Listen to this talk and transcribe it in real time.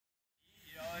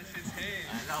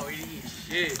No, he ain't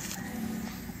shit.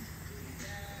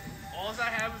 All I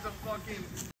have is a fucking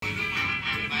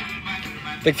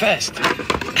Big Fest. Yo,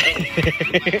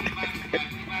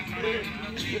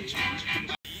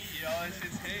 it's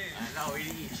his head. I know, he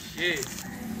ain't shit.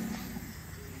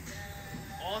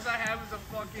 All I have is a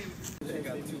fucking.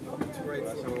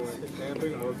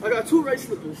 I got 2 right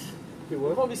slippers.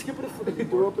 What about me skipping the foot and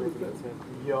threw up in the fence?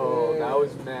 Yo, that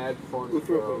was mad fun,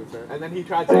 bro. And then he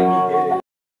tried saying he did it.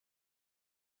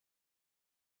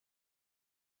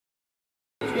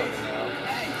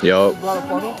 Yup.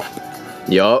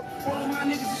 Yup.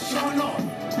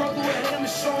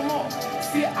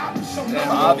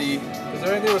 Bobby, is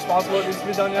there anything responsible that needs to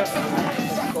be done yet?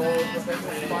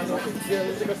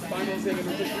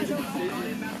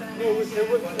 No, it was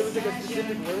like a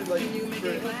specific word, like,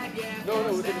 for, no, it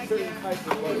was like a certain type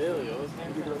of word.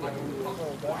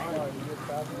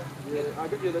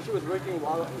 Yeah, that shit was working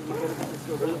while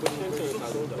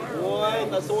what?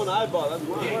 That's the one I bought, that's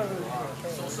mine.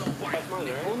 That's mine,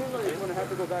 right? Only like when I have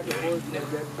to go back and forth to get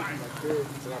like this.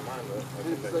 It's not mine, though.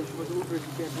 It's like, with Uber,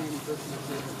 you can't bring any person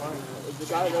to the car. The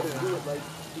guy let us do it, like,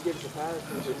 he gave us a pass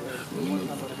and shit, and one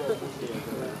time I got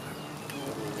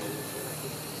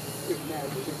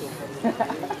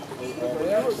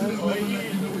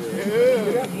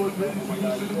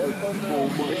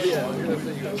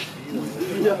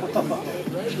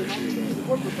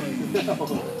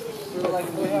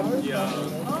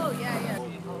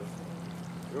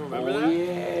Remember that?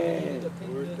 Yeah.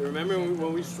 Remember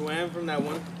when we swam from that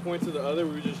one point to the other?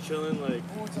 We were just chilling, like.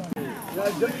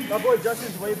 My boy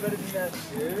Justin's way better than that.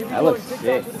 That looks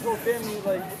sick. With his whole family,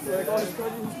 like all his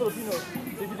cousins, he's Filipino.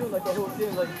 They be doing like the whole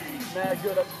thing, like mad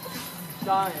good,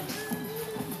 dying.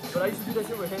 But I used to do that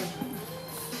shit with him.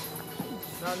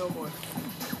 Not no more.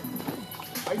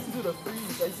 I used to do the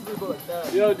freeze. I used to go like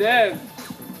that. Yo, Dan.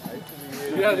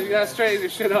 You gotta straighten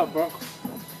this shit up, bro.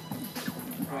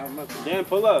 Dan,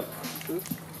 pull up.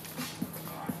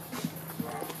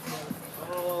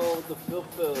 Oh, the fill.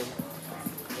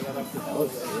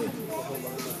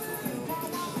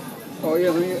 Oh yeah,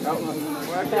 let me outline.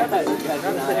 I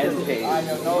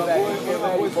know that.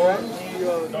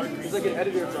 He's like an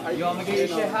editor for Hype. Yo, I'm gonna get your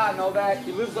shit hot, Novak.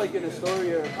 He lives like in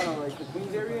Astoria, kind of like the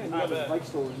Queens area, and he has a bike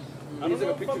stolen. He's like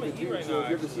a picture of the dude, so if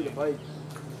you ever see the bike.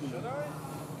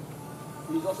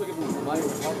 He's also giving me some light.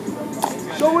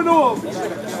 Show it off!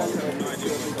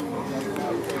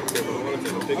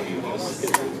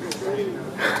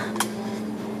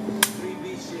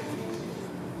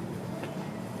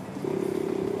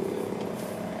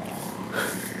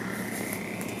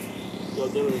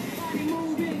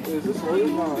 Is this loaded?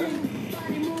 No, right?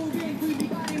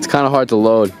 It's kind of hard to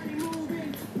load.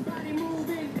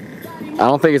 I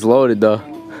don't think it's loaded though.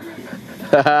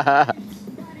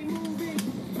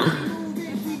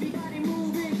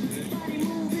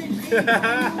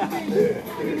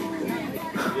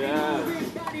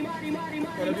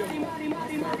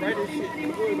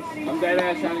 I'm dead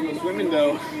ass trying to go swimming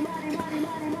though.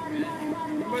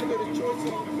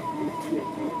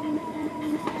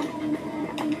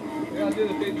 Yeah, I'll do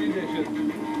the big DJ shit.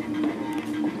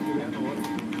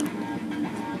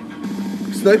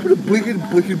 Sniper the blinking.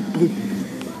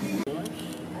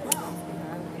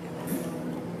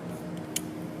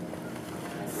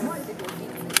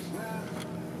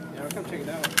 Yeah, come check it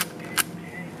out.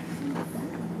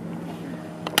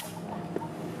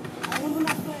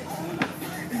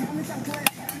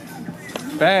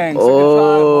 Bang! Oh.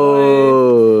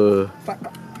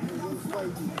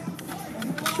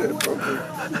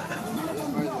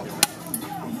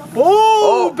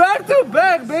 Oh, back to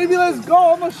back, baby. Let's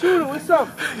go. I'm a shooter. What's up?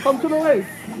 Come to the race.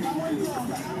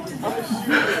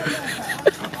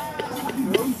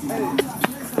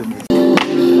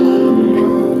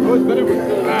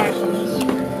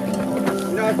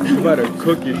 You better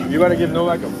cook it. You gotta give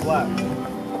Novak a flap.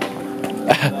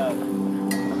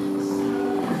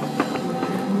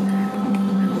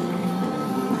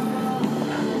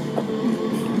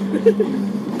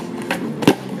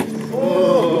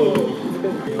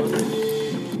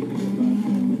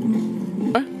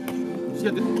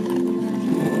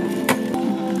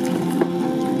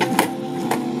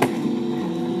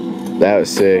 That was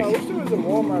sick. I wish there was a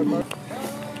Walmart, bro.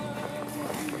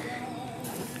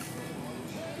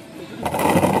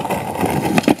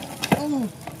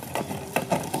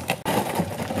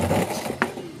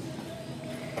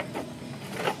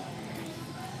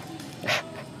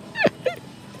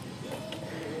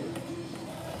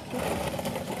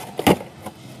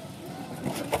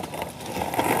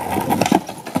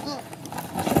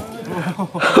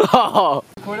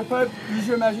 Quarter pipe, use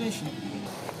your imagination.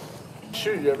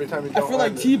 Shoot you every time you I don't feel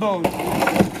like land it. T-Bone.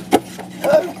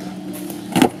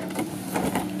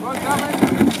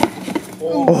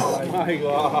 Oh my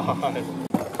god.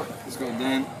 Let's go,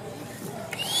 Dan.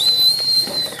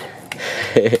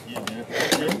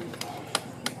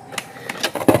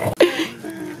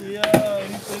 Yeah,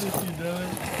 he finished you, damn it.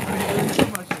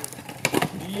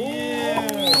 Yeah.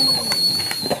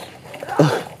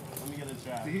 Let me get a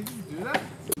shot. Did he just do that?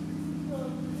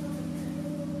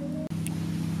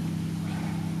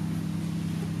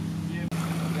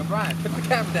 Yo, Brian, put the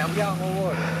camera down. We got more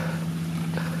water.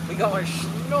 We going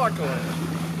snorkeling.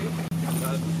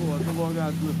 That's cool. That's a long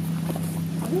ass look.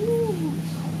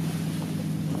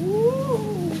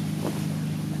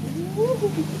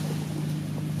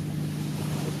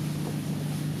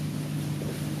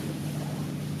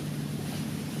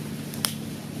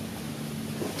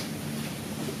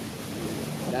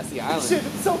 That's the island. Shit,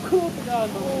 it's so cool to God.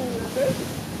 You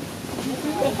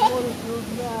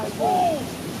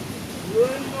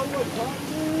already know what time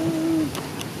it is.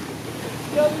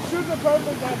 Yo, the shoes are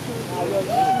perfect actually.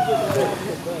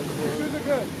 The shoes are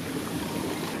good.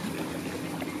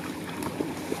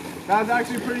 That's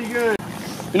actually pretty good.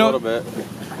 You know, A little bit. You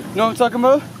know what I'm talking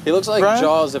about? He looks like Brian?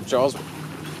 Jaws if Jaws. Oh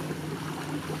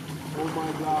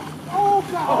my god. Oh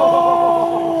god.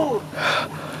 Oh!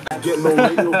 Get no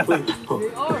radio play.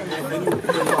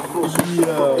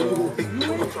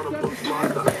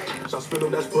 So I spin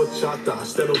on that bachata.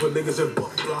 Stand over niggas and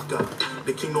buck blocker.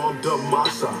 The king know I'm done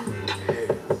massa.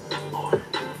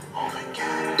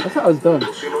 That's how it's done.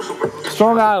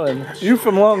 Strong Island. You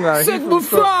from Long Island. Sigma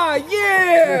Phi,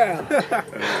 yeah!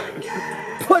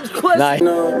 Punch class. Nice.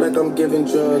 No, like I'm giving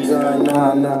drugs.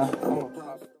 Nah.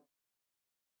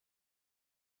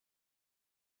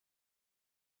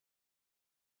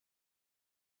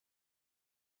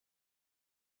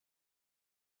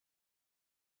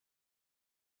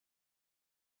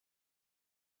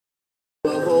 A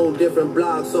whole different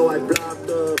block, so I blocked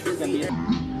the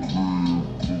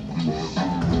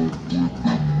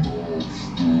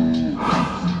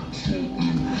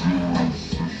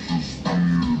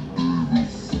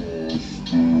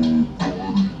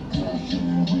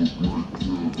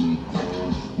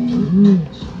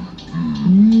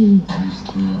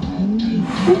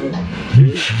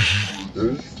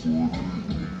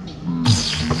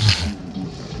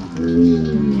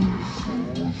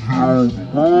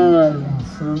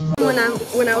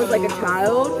when I was like a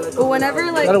child, but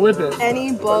whenever like Gotta whip it.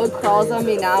 any bug crawls on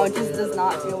me now, it just does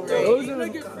not feel right.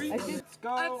 Let's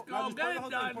go. Get it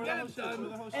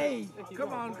done. Hey,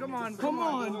 come on.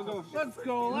 Let's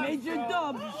go. Major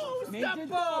dubs.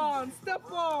 Step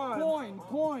on.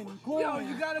 Coin. Yo,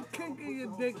 you got a kink in your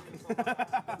dick.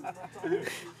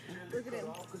 Look at him.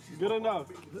 Good enough.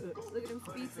 Look at him,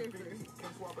 speed surfer.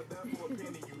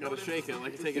 You gotta shake it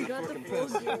like you're taking You got the full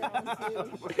gear.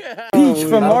 Peach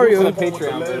from Mario.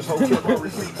 Patreon version.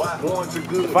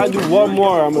 If I do one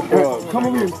more, I'm a throw up. Come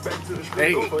over here.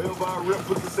 Hey, you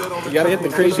gotta get the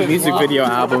crazy music video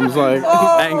albums. Like,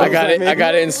 I got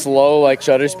it in slow, like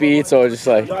shutter speed, so just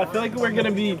like. I feel like we're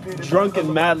gonna be drunk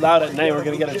and mad loud at night. We're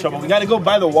gonna get in trouble. We gotta go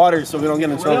by the water so we don't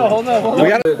get in trouble. Hold on. We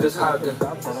gotta. You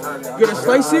gotta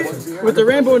slice it with the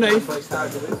Rambo knife,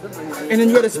 and then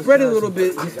you gotta spread it a little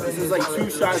bit. This is like 2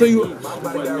 shots. So you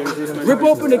rip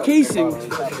open the casing,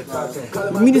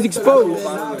 the meat is exposed,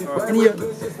 and you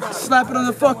slap it on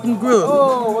the fucking grill.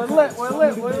 Oh,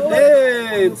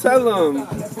 Hey, tell him,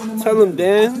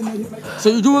 Dan. So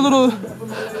you do a little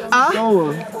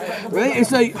right?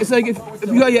 It's like if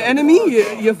you got your enemy,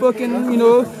 your fucking,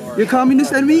 your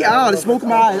communist enemy, smoke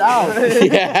my eyes out.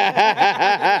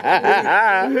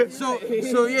 So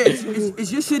yeah,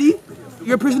 it's your city,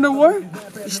 you're a prisoner of war,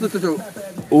 you slit the throat.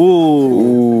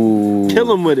 Ooh. Kill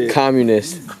him with it.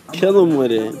 Communist. Kill him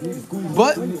with it.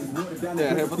 But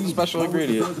yeah, put the special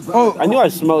ingredient. oh, I knew I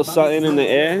smelled something in the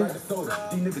air.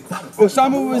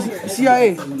 Osama was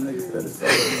CIA.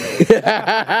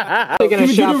 Taking Can a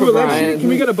we shot do for the Brian. Can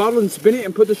we get a bottle and spin it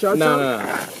and put the shots out? No.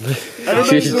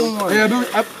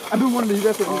 Yeah, I've been wanting to do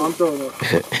that for I'm throwing up.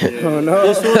 I'm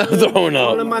throwing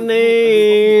Calling up. my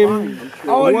name.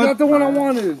 Oh, you got the one I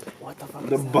wanted.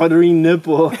 The buttery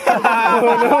nipple. Yeah.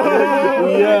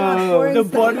 The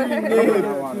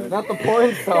buttery Not the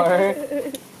porn star.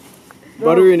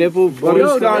 Buttery nipple.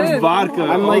 Butterscotch vodka.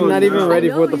 I'm like not even ready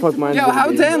for what the fuck mine is. Yo,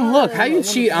 how Dan look? How you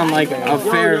cheat on like a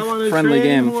fair, friendly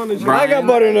game? I got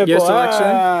buttery nipple. Your selection?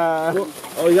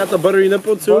 Oh, you got the buttery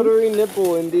nipple too? Buttery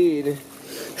nipple, indeed.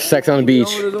 Sex on the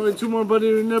beach. There's only 2 more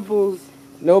buttery nipples.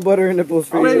 No butter and nipples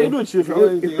for you.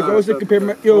 If I was to compare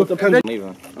my, yo,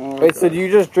 Wait, so do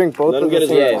you just drink both at the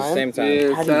same time? Same time.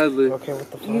 Yeah, sadly. Okay,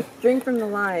 what the fuck? You drink from the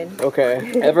line.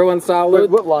 Okay. Everyone solid?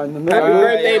 what line? Happy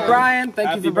birthday, Brian.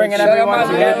 Thank you for bringing everyone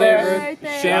together.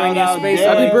 Sharing your space.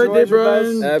 Happy birthday,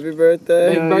 Brian. Happy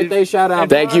birthday. Big birthday shout out.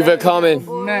 Thank you for coming.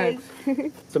 Next.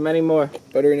 So many more.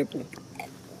 Butter and nipple.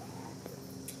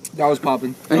 That was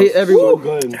popping. I hate everyone.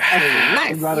 Good. Yeah,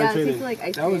 it tastes like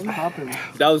ice cream. popping.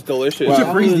 That was delicious.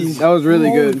 That was really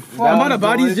good. I'm out of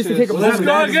bodies just to take a Let's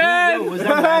go again.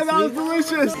 That was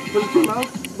delicious.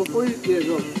 Before you, yeah,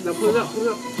 go. Now put it up, put it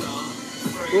up.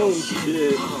 Boom.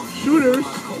 Yeah. Shooters.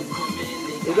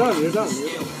 You're done, you're done.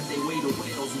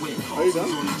 Are you done?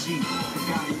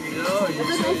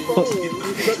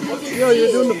 Yo,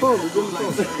 you're doing the phone, you're doing the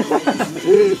phone.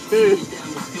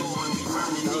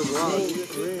 That was wild.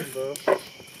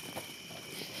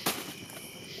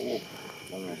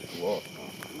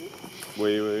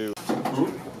 Wait.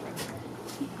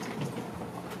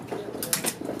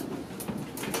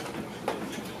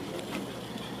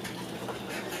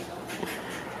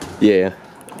 Yeah.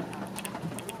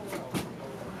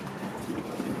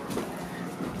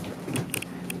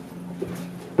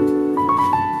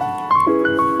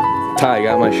 Ty,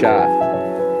 got my shot.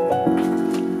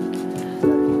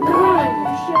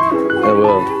 I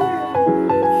will.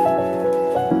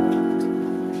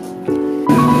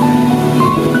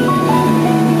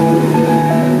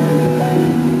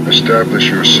 Establish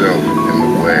yourself in the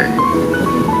way,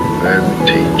 then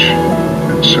teach,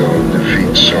 and so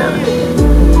defeat sorrow.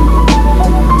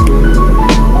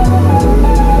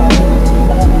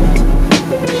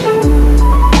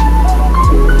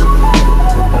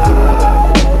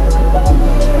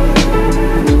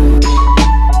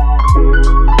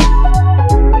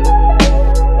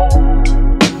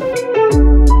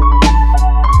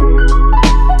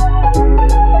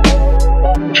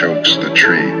 Chokes the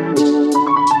tree.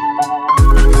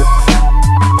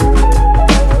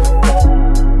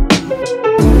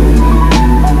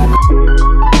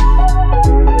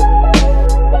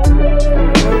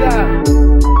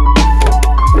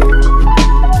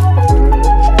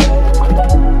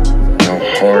 How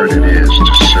hard it is to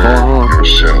serve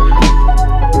yourself.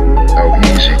 How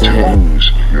easy to lose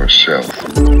yourself.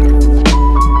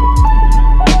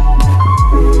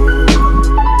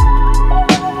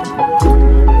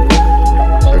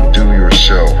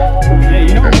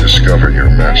 And discover your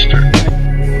master.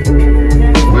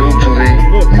 Willfully,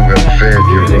 you have fed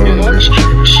your own mischief.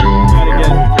 Soon it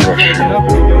will crush you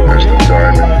as the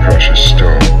diamond crushes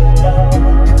stone.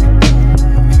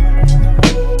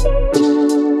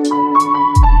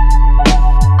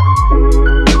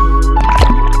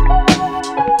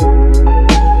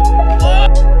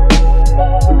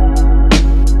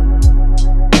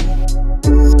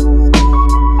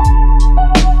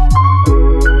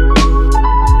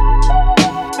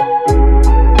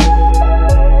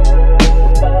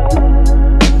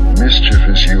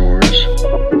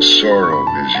 Sorrow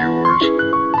is yours,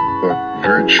 but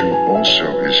virtue also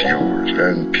is yours,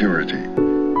 and purity.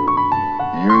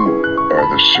 You are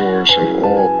the source of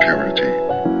all purity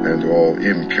and all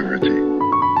impurity.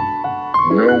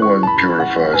 No one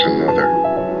purifies another.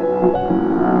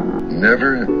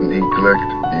 Never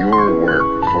neglect your work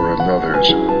for another's,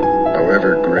 however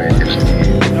great its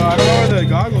need. No, I don't know where the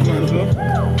goggles are, Joe.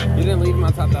 You didn't leave him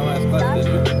on top of that last class, did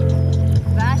you?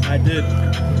 I did.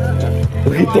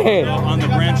 Look at that. On the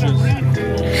branches.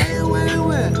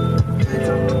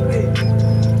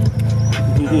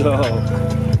 Yo.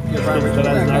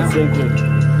 That's not sinking.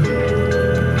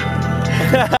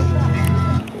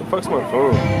 What the fuck's my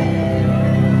phone?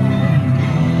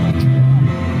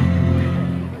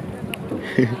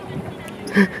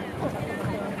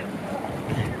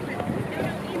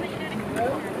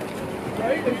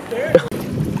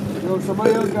 Yo,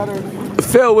 somebody else got her.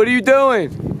 Phil, what are you doing?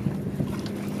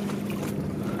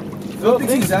 Phil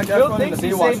thinks he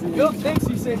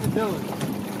saved the Dylan.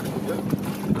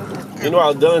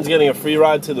 Meanwhile, Dylan's getting a free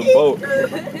ride to the boat.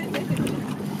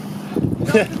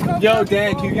 Yo,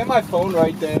 Dan, can you get my phone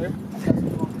right there?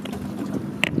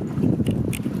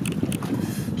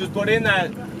 Just put in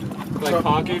that like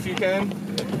pocket if you can.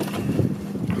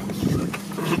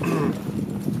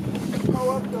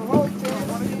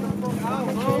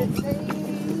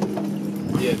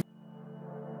 Yeah.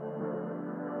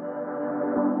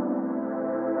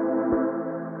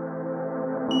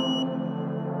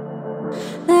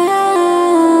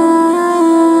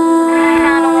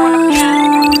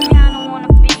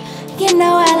 You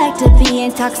know I like to be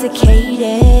intoxicated.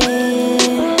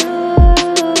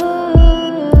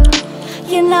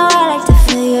 You know I like to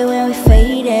feel you when we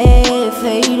faded.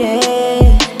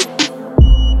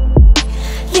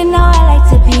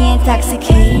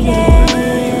 intoxicated.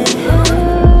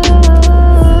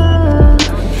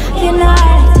 You know I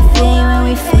like to feel when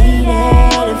we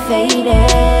faded and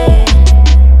faded.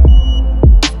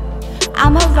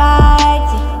 I'ma ride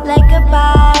you like a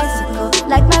bicycle,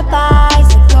 like my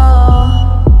bicycle.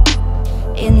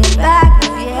 In the back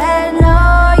of your head, no,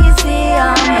 you see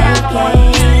I'm making.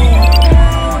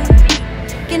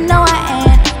 You know I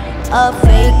ain't a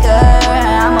faker,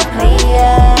 I'm a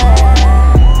player.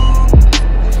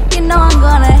 You know I'm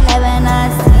going to heaven, I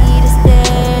see the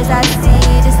stairs, I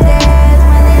see the stairs.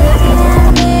 When they looking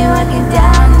at me, walking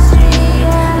down the street,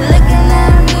 looking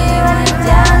at me, walking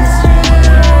down the street.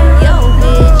 Yo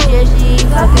bitch, yeah, she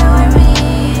fucking with me.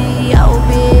 Yo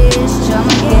bitch,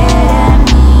 tryna get at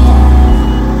me.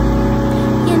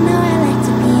 You know I like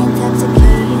to be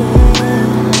intoxicated.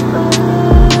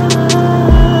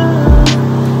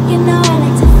 You know I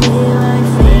like to feel when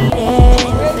faded,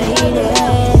 faded.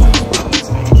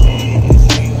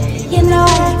 You know I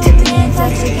like to be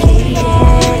intoxicated.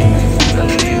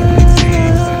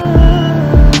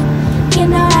 You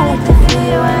know I like to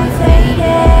feel when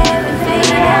faded,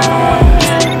 faded.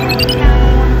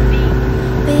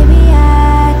 Baby, I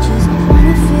just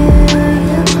wanna feel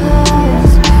you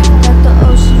close, like the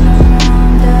ocean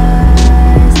around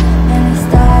us and the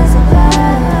stars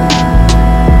above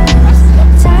us.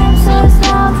 Time so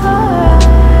slow for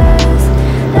us,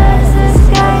 that's the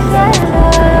skies that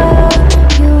love.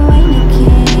 You ain't a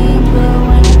king, but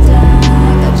when it's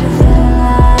done, got you feeling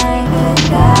like a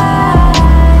guy.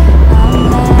 I'm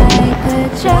like a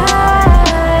child.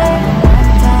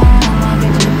 One time I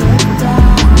get you hooked on.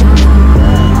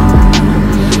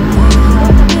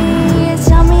 You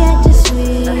tell me I just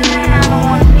sweet. You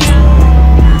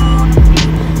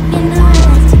know I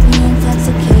like to be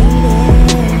intoxicated.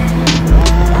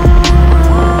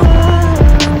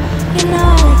 You know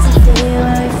I like to feel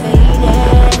when we faded,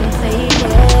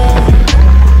 faded.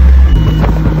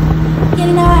 You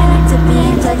know I like to be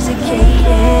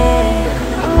intoxicated.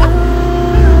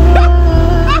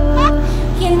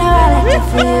 You know I like to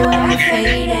feel when we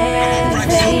faded,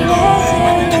 faded.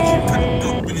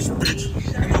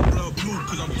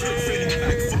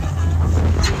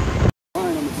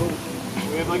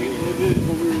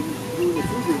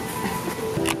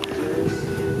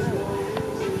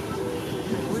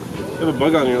 You have a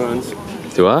bug on your lens.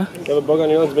 Do I? You have a bug on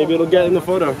your lens. Maybe it'll get in the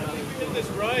photo.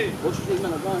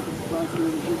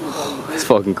 It's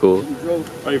fucking cool.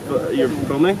 Are you're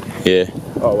filming? Yeah.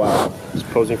 Oh wow. Just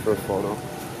posing for a photo.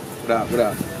 What up? What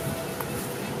up?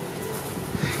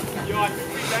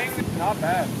 Not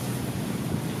bad.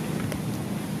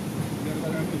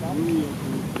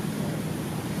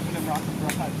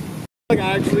 Like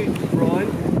actually run.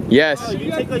 Yes.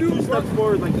 You take like 2 steps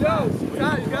forward, like fast. You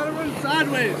gotta run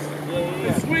sideways.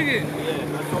 Yeah. Swing it. Yeah,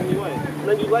 that's the only way. And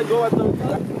then you let go at the.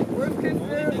 Worst case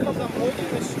scenario, Because I'm holding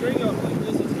the string up like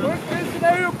this. It's not. worst case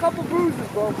scenario, a couple bruises,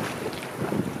 bro.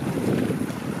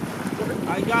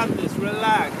 I got this.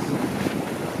 Relax.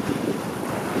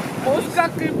 Oscar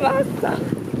que basta.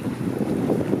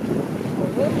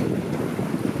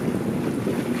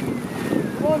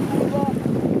 Come on, move on.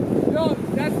 Yo,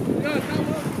 that's not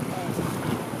one.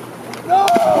 No!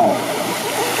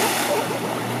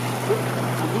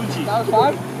 Gucci. That was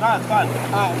fine? Nah, it's fine.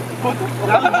 Alright.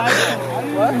 That was my bad.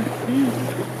 What?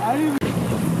 I didn't even...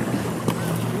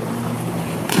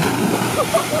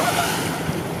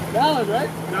 Valid, right?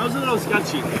 That was a little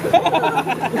sketchy. Yo,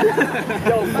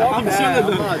 fuck I'm that.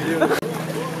 chilling though. Dude.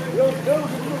 Yo, Phil,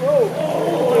 give me the roll.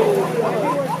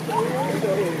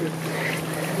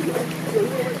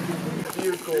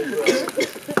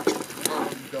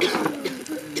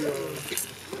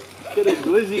 Get a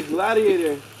glizzy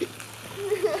gladiator.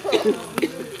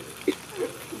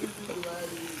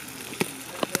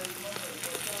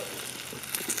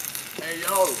 Hey,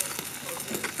 yo.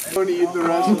 I'm gonna eat the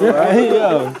rest of it. Right? Yo.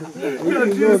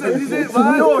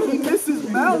 Yo, he missed his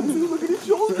mouth, dude. Look at his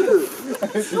shoulder.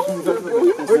 His shoulder, bro. He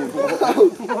missed his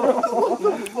mouth.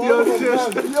 Yo, just.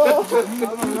 Yo.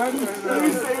 Let me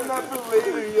save that for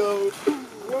later, yo.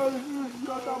 Yo, this is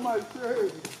stuck on my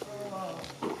shirt.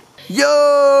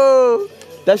 Yo!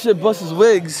 That shit busts his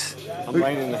wigs. I'm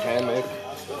laying in the hammock.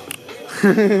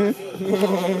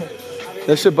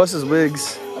 That shit busts his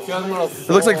wigs. It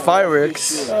looks like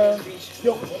fireworks.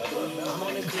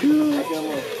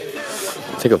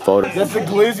 Take a photo. That's the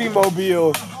Glizzy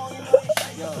Mobile.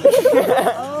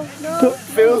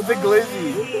 Phil's the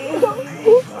Glizzy.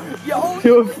 Yo,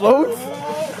 it floats?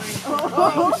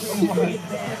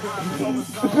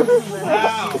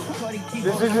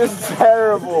 This is just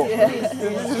terrible. This is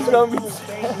just gonna be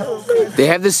terrible. They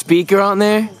have the speaker on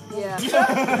there? Yeah.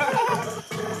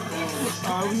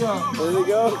 Alright, we go. There we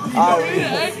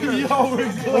go.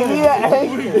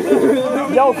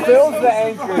 Yo, Phil's the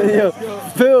anchor. Yo,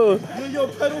 Phil. Yo,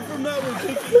 pedal from that one.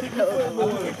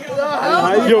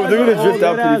 Yo, they're gonna drift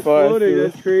out pretty fast.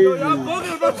 That's crazy. Yo, y'all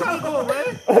bugging. I'm trying to go,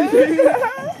 man.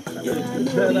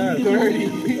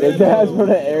 The dad's put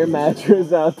an air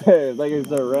mattress out there like it's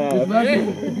a raft.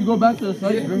 If you go back to the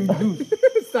site, bring the juice.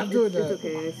 Stop doing that. It's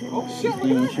okay. Oh shit.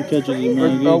 Yeah, she catches it,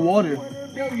 man. Water.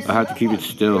 I have to keep it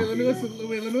still Let me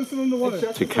listen on the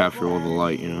water. to capture all the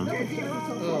light, you know.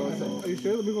 Oh, are you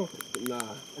sure? Let me go. Nah.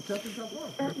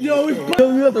 Yo, we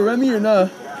got the Remy or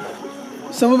not?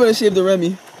 Someone better save the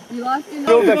Remy. You lost your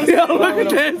Yo, look at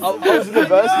this. I was in the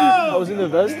vest. I was in the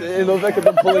vest, and Novak kept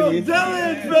on pulling me.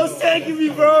 Dylan, Phil's taking me,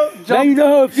 bro. Now you know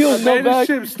how it feels, Novak.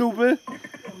 Ship, stupid.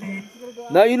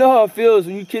 Now you know how it feels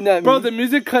when you kidnap me. Bro, the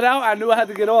music cut out. I knew I had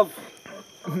to get off.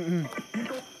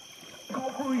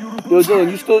 Yo,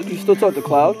 Dylan, you still talk to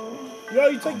Cloud? Yo,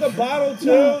 you took the bottle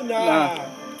too? Nah.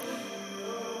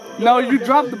 No, you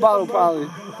dropped the bottle probably.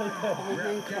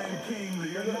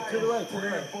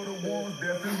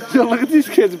 Yo, look at these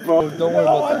kids, bro. Don't worry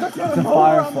about that. It's a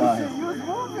firefly.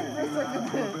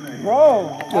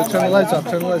 Bro. Yo, turn the lights off.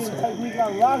 Turn the lights off. We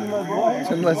got locked, my boy.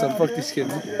 Turn the lights off. Fuck these kids.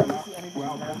 There's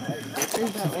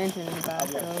no lantern in the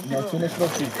bathroom. No, turn that shit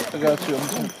off, too. I got you.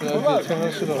 Turn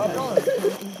that shit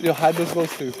off. Yo, hide those glow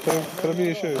sticks. Put them in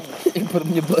your shirt. Put them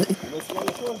in your butt.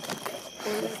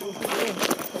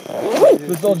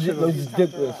 Don't just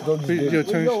dip this. Don't just dip. Yo,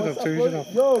 turn your shit off. Turn your shit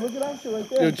off. Yo, look at that shit right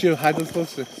there. Yo, Gio, hide those glow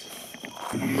sticks.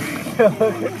 I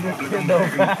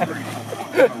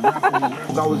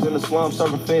was in the slum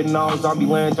serving fitting arms. I'll be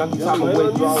laying junkie top of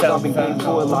withdrawals. I'll be getting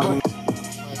to it like.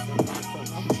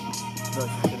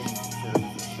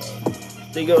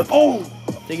 Take a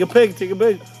take a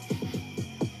pig.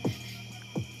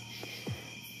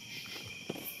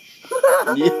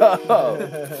 Yo.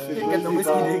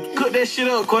 Cook that shit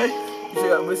up, Quay. You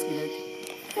got whiskey dick.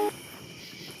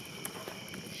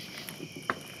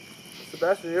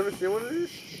 Sebastian, you ever seen one of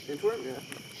these? Antwerp? Yeah.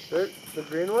 The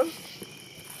green one?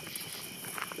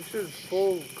 This shit is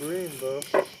full green, bro.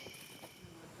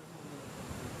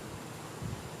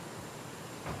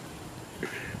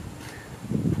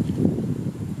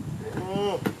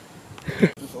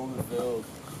 Just overfilled.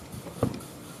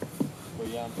 But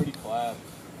yeah, I'm pretty flat.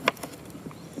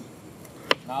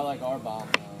 Not like our bomb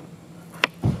though.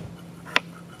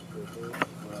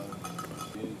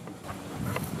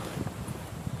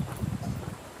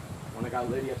 When I got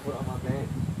Lydia put on my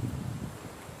pants.